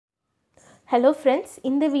Hello friends,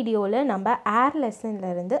 இந்த வீடியோவில் நம்ம ஏர்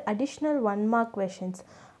லெசன்லேருந்து அடிஷ்னல் 1 மார்க் questions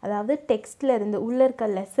அதாவது டெக்ஸ்ட்லேருந்து உள்ளே இருக்க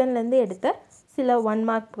லெசன்லேருந்து எடுத்த சில 1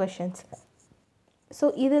 மார்க் questions. ஸோ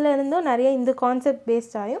இதிலிருந்தும் நிறைய இந்த கான்செப்ட்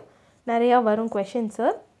பேஸ்டாயும் நிறையா வரும் questions.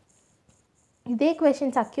 இதே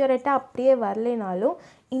questions அக்யூரேட்டாக அப்படியே வரலைனாலும்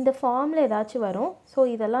இந்த ஃபார்மில் ஏதாச்சும் வரும். ஸோ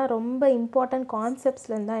இதெல்லாம் ரொம்ப இம்பார்ட்டன்ட்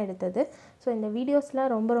கான்செப்ட்ஸ்லேருந்து தான் எடுத்தது. ஸோ இந்த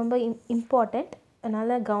வீடியோஸ்லாம் ரொம்ப இம்பார்ட்டண்ட்,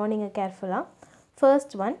 அதனால் கவனிங்க கேர்ஃபுல்லாக.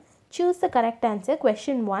 First one, choose the correct answer.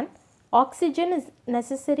 Question 1. Oxygen is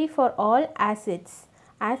necessary for all acids.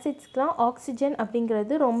 Acidsக்குலாம் oxygen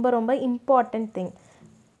அப்படிங்கிறது ரொம்ப important thing.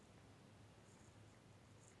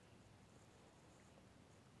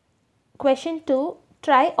 Question 2.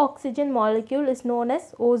 Trioxygen molecule is known as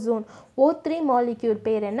ozone. O3 molecule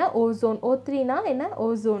பேர் என்ன? Ozone. O3 னா என்ன?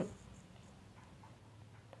 Ozone.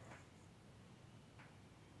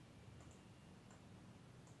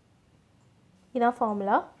 இதான்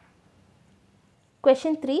formula.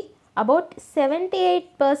 Question 3. About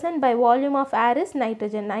 78% by volume of air is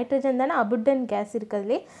nitrogen. Nitrogen தானே abundant gas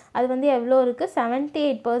இருக்கிறதுலே. அது வந்து எவ்வளோ இருக்குது?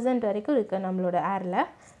 78% வரைக்கும் இருக்குது நம்மளோட ஏரில்.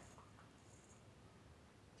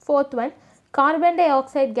 Fourth one. Carbon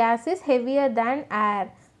dioxide gas is heavier than air.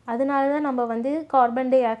 அதனால தான் நம்ம வந்து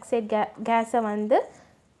கார்பன் டை ஆக்சைடு கேஸை வந்து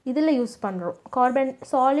இதில் யூஸ் பண்ணுறோம்.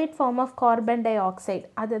 Solid form of carbon di oxide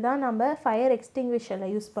அதை தான் நம்ம ஃபயர்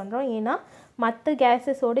எக்ஸ்டிங்விஷரில் யூஸ் பண்ணுறோம். ஏன்னா மற்ற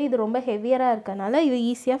கேஸஸோடு இது ரொம்ப ஹெவியராக இருக்கனால இது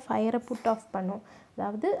ஈஸியாக ஃபயரை புட் ஆஃப் பண்ணும்.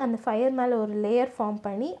 அதாவது அந்த ஃபயர் மேலே ஒரு லேயர் ஃபார்ம்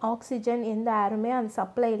பண்ணி ஆக்சிஜன் எந்த ஏருமே அந்த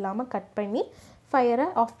சப்ளை இல்லாமல் கட் பண்ணி ஃபயரை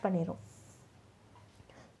ஆஃப் பண்ணிடும்.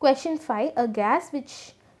 Question 5. A gas which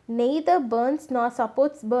neither burns nor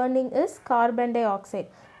supports burning is carbon dioxide.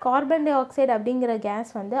 Carbon di oxide அப்படிங்கிற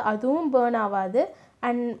கேஸ் வந்து அதுவும் பேர்ன் ஆகாது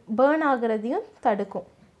அண்ட் பேர்ன் ஆகிறதையும் தடுக்கும்.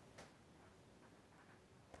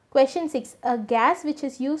 Question 6. A gas which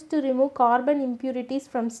is used to remove carbon impurities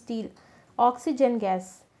from steel. Oxygen gas.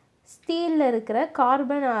 ஸ்டீலில் இருக்கிற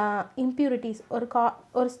carbon impurities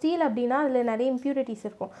ஒரு steel அப்படின்னா அதில் நிறைய இம்ப்யூரிட்டிஸ்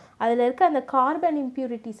இருக்கும். அதில் இருக்க அந்த கார்பன்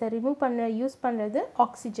இம்ப்யூரிட்டிஸை ரிமூவ் யூஸ் பண்ணுறது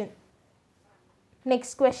oxygen.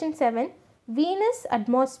 Next, question 7. Venus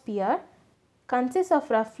atmosphere consists of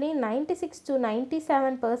roughly 96 to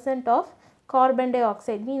 97% of carbon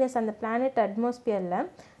dioxide. Venus அந்த planet atmosphereல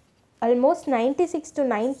almost 96 to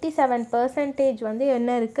 97% வந்து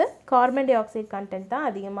என்ன இருக்குது? கார்பன் டை ஆக்சைடு கண்டென்ட் தான்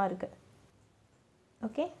அதிகமாக இருக்குது.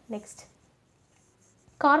 Okay, next.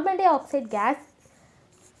 Carbon di oxide case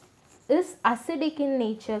is acidic in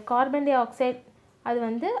nature. Carbon di oxide அது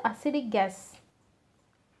வந்து acidic case.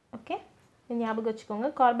 Okay, ஞாபகம் வச்சுக்கோங்க,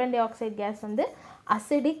 கார்பன் டை ஆக்சைடு கேஸ் வந்து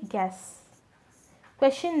acidic case.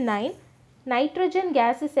 Question 9. Nitrogen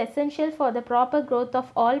gas is essential for the proper growth of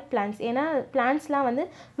all plants. ஏன்னா பிளான்ட்ஸ்லாம் வந்து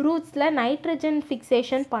ரூட்ஸில் nitrogen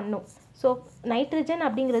fixation பண்ணும். So nitrogen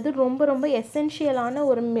அப்படிங்கிறது ரொம்ப எசென்ஷியலான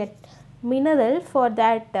ஒரு mineral for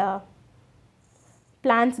that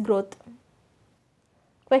plants growth.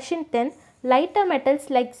 Question 10. Lighter metals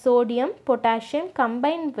like sodium, potassium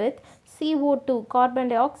combine with CO2, carbon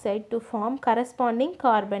dioxide, to form corresponding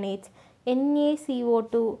carbonates.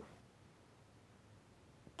 NaCO2,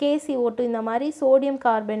 KCO2 இந்த மாதிரி sodium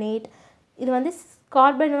carbonate இது வந்து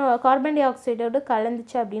கார்பன் டை ஆக்சைடோடு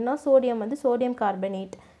கலந்துச்சு அப்படின்னா சோடியம் வந்து sodium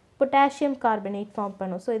carbonate, potassium carbonate form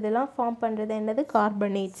பண்ணும். So இதெல்லாம் form பண்ணுறது என்னது?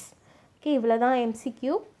 கார்பனேட்ஸ். ஓகே, இவ்வளோ தான்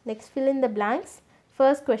MCQ. Next, fill in the blanks.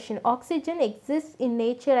 First question. Oxygen exists in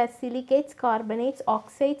nature as silicates, carbonates,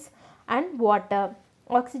 oxides and water.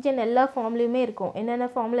 Oxygen எல்லா ஃபார்ம்லேயுமே இருக்கும். என்னென்ன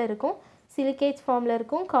ஃபார்மில் இருக்கும்? சிலிகேட்ஸ் ஃபார்மில்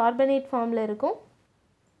இருக்கும், கார்பனேட் ஃபார்மில் இருக்கும்,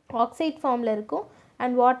 ஆக்சைட் ஃபார்மில் இருக்கும்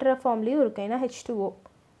and water ஃபார்ம்லேயும் இருக்கும். ஏன்னா H2O.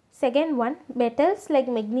 Second one, metals like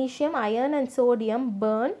magnesium, iron and sodium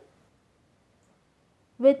burn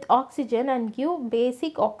with oxygen and give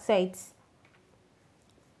basic oxides.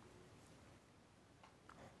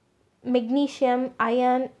 Magnesium,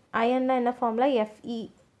 iron என்ன ஃபார்முலா? Fe.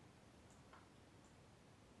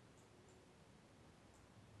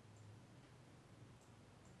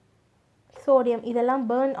 சோடியம் இதெல்லாம்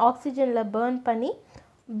ஆக்சிஜனில் பேர்ன் பண்ணி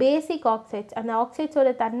பேசிக் ஆக்சைட்ஸ், அந்த ஆக்சைட்ஸோட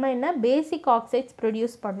தன்மை என்ன? பேசிக் ஆக்சைட்ஸ்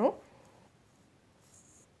ப்ரொடியூஸ் பண்ணும்.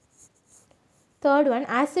 Third one,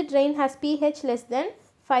 acid rain has pH less than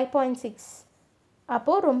 5.6.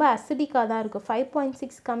 அப்போது ரொம்ப அசிடிக்காக தான் இருக்கும்.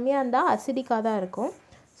 5.6 கம்மியாக இருந்தால் அசிடிக்காக தான் இருக்கும்.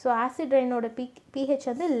 ஸோ ஆசிட் ரெயினோட pH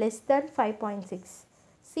வந்து less than 5.6.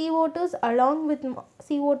 CO2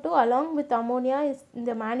 along with ammonia is in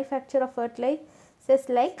the manufacture of fertilizers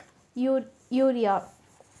like urea.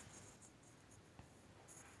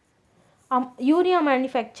 Urea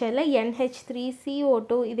மேனுஃபேக்சரில் NH3,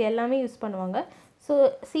 CO2 இது எல்லாமே யூஸ் பண்ணுவாங்க. ஸோ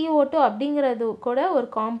CO2 அப்படிங்கிறது கூட ஒரு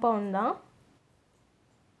காம்பவுண்ட் தான்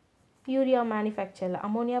urea மேனுஃபேக்சரில்,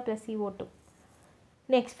 ammonia plus CO2.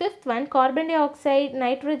 Next, fifth one, carbon dioxide,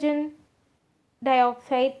 nitrogen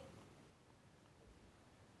dioxide,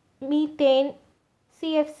 methane,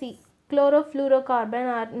 CFC, chlorofluorocarbon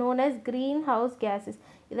are known as greenhouse gases.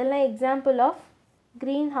 இதெல்லாம் example of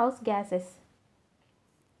greenhouse gases.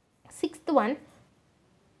 Sixth one,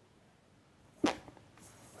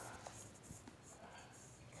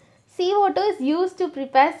 CO2 is used to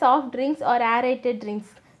prepare soft drinks or aerated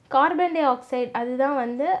drinks. Carbon dioxide அதுதான்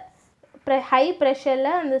வந்து high pressureல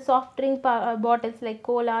அந்த soft drink bottles like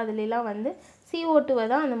cola அதுலலாம் வந்து CO2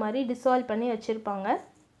 தான் அந்த மாதிரி dissolve பண்ணி வச்சிருப்பாங்க.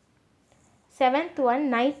 Seventh one,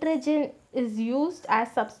 nitrogen is used as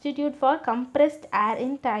substitute for compressed air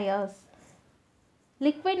in tires.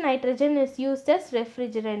 Liquid nitrogen is used as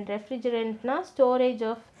refrigerant. Refrigerantனா storage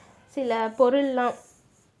of சில பொருள்லாம்,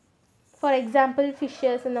 ஃபார் எக்ஸாம்பிள்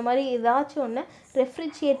ஃபிஷ்ஷஸ் இந்த மாதிரி ஏதாச்சும் ஒன்று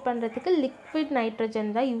ரெஃப்ரிஜிரேட் பண்ணுறதுக்கு லிக்விட்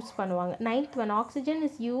நைட்ரஜன் தான் யூஸ் பண்ணுவாங்க. Ninth one, oxygen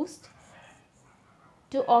is used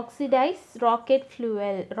to oxidise rocket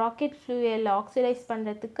ஃப்ளூயல். Rocket ஃப்ளூயல் oxidise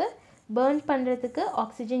பண்ணுறதுக்கு burn பண்ணுறதுக்கு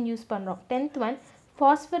ஆக்சிஜன் யூஸ் பண்ணுறோம். Tenth one,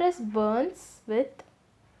 phosphorus burns with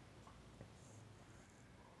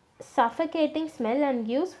suffocating smell and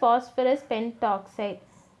gives phosphorus pentoxide.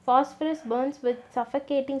 Phosphorus burns with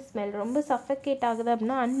suffocating smell. ரொம்ப suffocate ஆகுது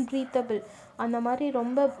அப்படின்னா அன்ப்ரீத்தபிள், அந்த மாதிரி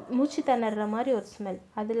ரொம்ப மூச்சு திணற மாதிரி ஒரு ஸ்மெல்.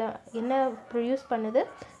 அதில் என்ன ப்ரொடியூஸ் பண்ணுது?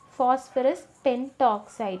 phosphorus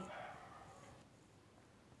pentoxide.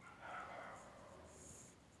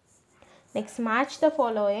 Next, match the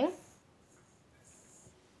following.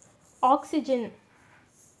 Oxygen,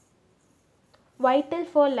 vital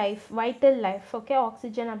for life, vital life. Okay,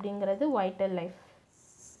 oxygen அப்படிங்கிறது vital life.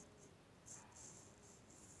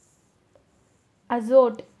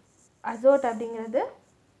 Azote, azote அப்படிங்கிறது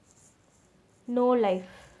no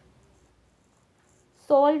life.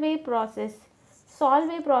 Solvay process,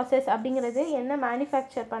 solvay process அப்படிங்கிறது என்ன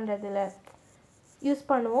மேனுஃபேக்சர் பண்ணுறதுல யூஸ்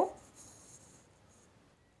பண்ணுவோம்?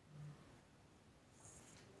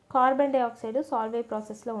 கார்பன் டை ஆக்சைடு சால்வே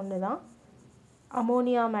ப்ராசஸில் ஒன்று தான்,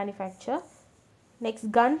 அமோனியா மேனுஃபேக்சர். நெக்ஸ்ட்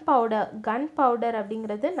கன் powder, கன் powder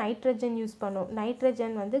அப்படிங்கிறது நைட்ரஜன் யூஸ் பண்ணுவோம்.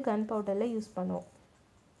 நைட்ரஜன் வந்து கன் பவுடரில் யூஸ் பண்ணுவோம்.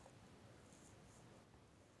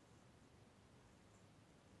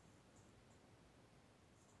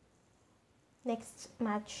 Next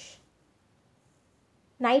match.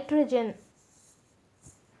 நைட்ரஜன்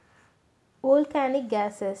வோல்கானிக்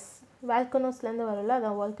கேஸஸ், வால்கனோஸ்லேருந்து வரல,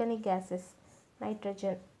 அதான் வோல்கானிக் கேஸஸ்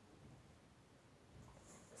நைட்ரஜன்.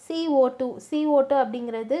 CO2, CO2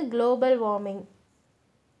 அப்படிங்கிறது global warming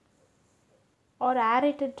R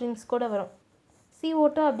aerated drinks கூட வரும்.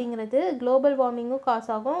 CO2 அப்படிங்கிறது குளோபல் வார்மிங்கும் காஸ்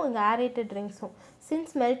ஆகும், இங்கே aerated ட்ரிங்க்ஸும்.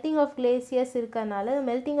 Since melting of glaciers இருக்கிறதுனால,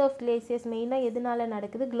 மெல்ட்டிங் ஆஃப் கிளேசியர்ஸ் மெயினாக எதனால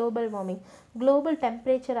நடக்குது? Global warming. குளோபல்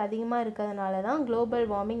டெம்பரேச்சர் அதிகமாக இருக்கிறதுனால தான் குளோபல்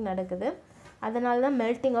வார்மிங் நடக்குது. அதனால தான்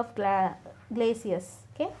melting of glaciers.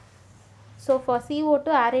 Okay, so for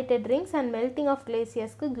CO2 aerated drinks and melting of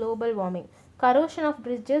glaciers global warming. corrosion of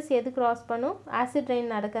bridges எது கிராஸ் பண்ணும்? ஆசிட்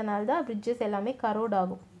ரெயின் நடக்கிறனால தான் bridges எல்லாமே கரோட்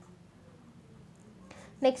ஆகும்.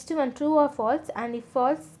 Next one, true or false, and if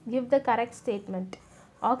falls give the correct statement.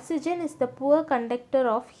 Oxygen is the poor conductor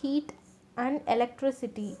of heat and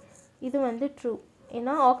electricity. இது வந்து true,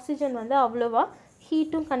 ஏன்னா oxygen வந்து அவ்வளோவா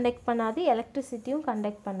ஹீட்டும் கண்டக்ட் பண்ணாது, எலக்ட்ரிசிட்டியும்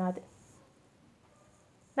கண்டக்ட் பண்ணாது.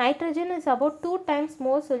 Nitrogen is about 2 times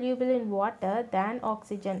more soluble in water than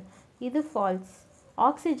oxygen. இது false.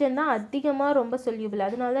 Oxygen தான் அதிகமாக ரொம்ப soluble,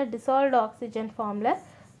 அதனால தான் dissolved oxygen ஃபார்மில்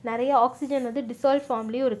நிறைய ஆக்சிஜன் வந்து dissolved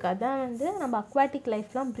ஃபார்ம்லேயும் இருக்குது. அதான் வந்து நம்ம அக்வாட்டிக்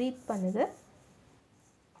லைஃப்லாம் ப்ரீத் பண்ணுது.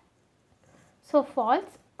 So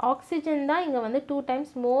false. ஆக்சிஜன் தான் இங்கே வந்து 2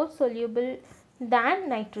 times more soluble than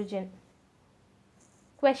nitrogen.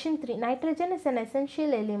 Question 3. Nitrogen is an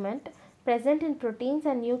essential element present in proteins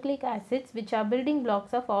and nucleic acids which are building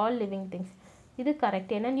blocks of all living things. இது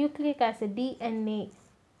correct. ஏன்னா nucleic acid DNA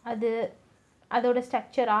அதோட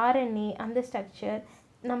structure, RNA அந்த structure,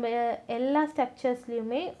 நம்ம எல்லா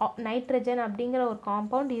ஸ்ட்ரக்சர்ஸ்லேயுமே nitrogen அப்படிங்கிற ஒரு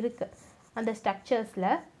compound இருக்குது அந்த ஸ்ட்ரக்சர்ஸில்.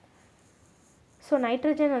 ஸோ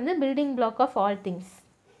நைட்ரஜன் வந்து building block of all things.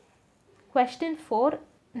 Question 4.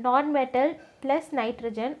 Non-metal plus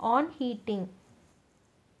nitrogen on heating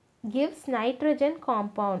gives nitrogen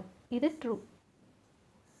compound. இது true.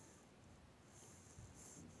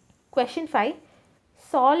 Question 5.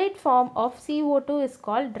 Solid form of CO2 is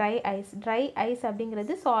called dry ice. Dry ice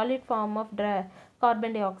அப்படிங்கிறது solid form of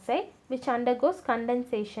carbon dioxide which undergoes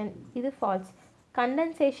condensation. இது false.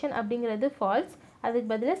 Condensation அப்படிங்கிறது false, அதுக்கு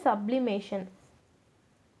பதிலா sublimation.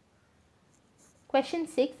 Question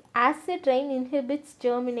 6. Acid rain inhibits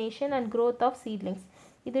germination and growth of seedlings.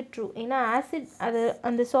 இது true, ஏன்னா acid அது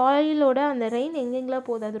அந்த சாயிலோட அந்த ரெயின் எங்கெங்கெல்லாம்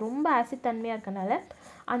போகுது, அது ரொம்ப ஆசிட் தன்மையாக இருக்கனால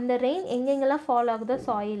அந்த ரெயின் எங்கெங்கெல்லாம் ஃபால் ஆகுதோ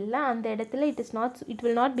சாயிலில் அந்த இடத்துல it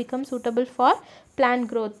will not become suitable for plant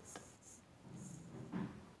growth.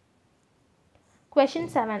 Question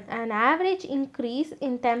 7. An average increase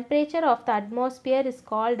in temperature of the atmosphere is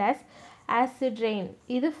called as acid rain.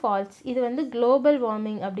 இது false. இது வந்து global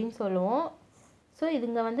warming அப்படின்னு சொல்லுவோம். ஸோ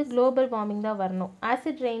இதுங்க வந்து global warming தான் வரணும்.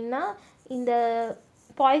 acid rainனா இந்த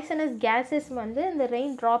poisonous gases வந்து இந்த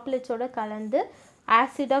ரெயின் ட்ராப்லெட்ஸோட கலந்து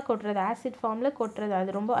ஆசிடாக கொட்டுறது, ஆசிட் ஃபார்மில் கொட்டுறது,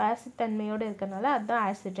 அது ரொம்ப ஆசிட் தன்மையோடு இருக்கிறனால அதுதான்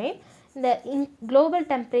ஆசிட் ரெயின். இந்த குளோபல்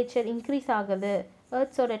டெம்பரேச்சர் இன்க்ரீஸ் ஆகுது,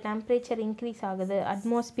 எர்த்ஸோட டெம்பரேச்சர் இன்க்ரீஸ் ஆகுது,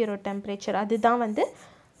 அட்மாஸ்பியரோட டெம்பரேச்சர், அதுதான் வந்து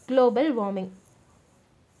global warming.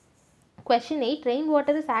 Question 8.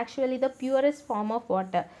 Rainwater is actually the purest form of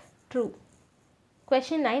water. True.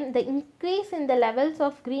 Question 9. The increase in the levels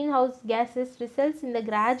of greenhouse gases results in the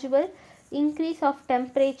gradual increase of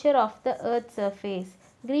temperature of the earth's surface.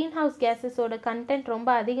 greenhouse gases ஓட content ரொம்ப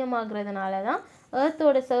அதிகமாகிறதுனால தான்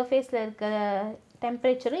earthோட surfaceல இருக்கிற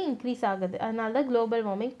டெம்பரேச்சரும் increase ஆகுது, அதனால தான் global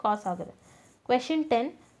warming cos ஆகுது. Question 10.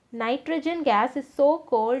 Nitrogen gas is so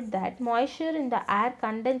cold that moisture in the air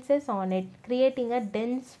condenses on it, creating a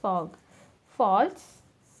dense fog. False.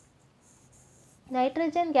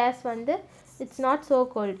 Nitrogen gas வந்து it's not so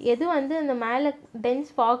gold. எது வந்து இந்த மேலே டென்ஸ்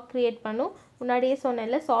ஃபாக் க்ரியேட் பண்ணும், முன்னாடியே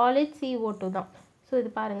சொன்னேன்ல, solid CO2 தான். ஸோ இது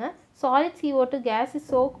பாருங்கள், solid CO2 case is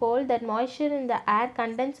so gold that moisture in the air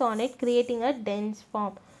condense on it creating a tense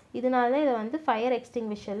form. இதனால தான் இதை வந்து ஃபயர்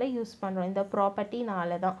எக்ஸ்டிங்விஷரில் யூஸ் பண்ணுறோம், இந்த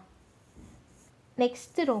ப்ராப்பர்ட்டினால தான்.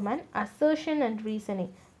 Next Roman assertion and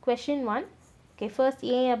reasoning. Question 1. Okay, first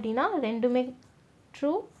ஏ அப்படின்னா ரெண்டுமே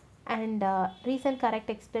true and reason correct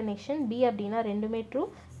explanation. B அப்படின்னா ரெண்டுமே true,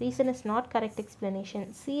 reason is not correct explanation.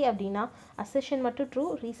 C அப்படின்னா assertion மட்டும் true,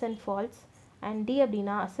 reason false. and D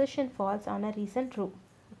அப்படின்னா assertion false ஆன reason true.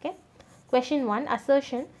 okay. Question 1.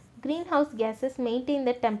 Assertion. Greenhouse gases maintain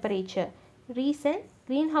the temperature. Reason.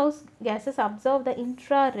 Greenhouse gases absorb the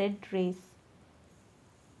infrared rays.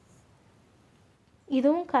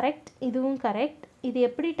 இதுவும் correct, இதுவும் correct. இது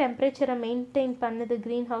எப்படி டெம்பரேச்சரை maintain பண்ணுது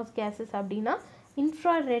greenhouse gases அப்படின்னா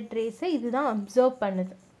infrared rays இதுதான் அப்சர்வ்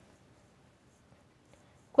பண்ணுது.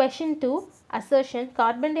 Question 2. Assertion.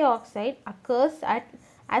 Carbon dioxide occurs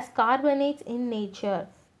as carbonates in nature.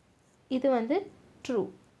 இது வந்து true.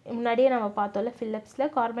 முன்னாடியே நம்ம பார்த்தோம்ல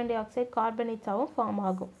ஃபிலிப்ஸில் கார்பன் டை ஆக்சைடு கார்பனேட்ஸாகவும் ஃபார்ம்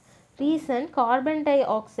ஆகும். Reason. Carbon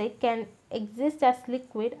dioxide can exist as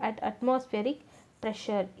liquid at atmospheric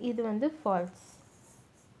pressure. இது வந்து false.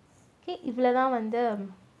 ஓகே, இவ்வளோ தான் வந்து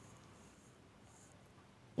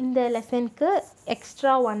இந்த லெசனுக்கு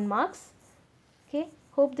extra 1 marks. okay,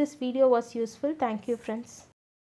 hope this video was useful. Thank you friends.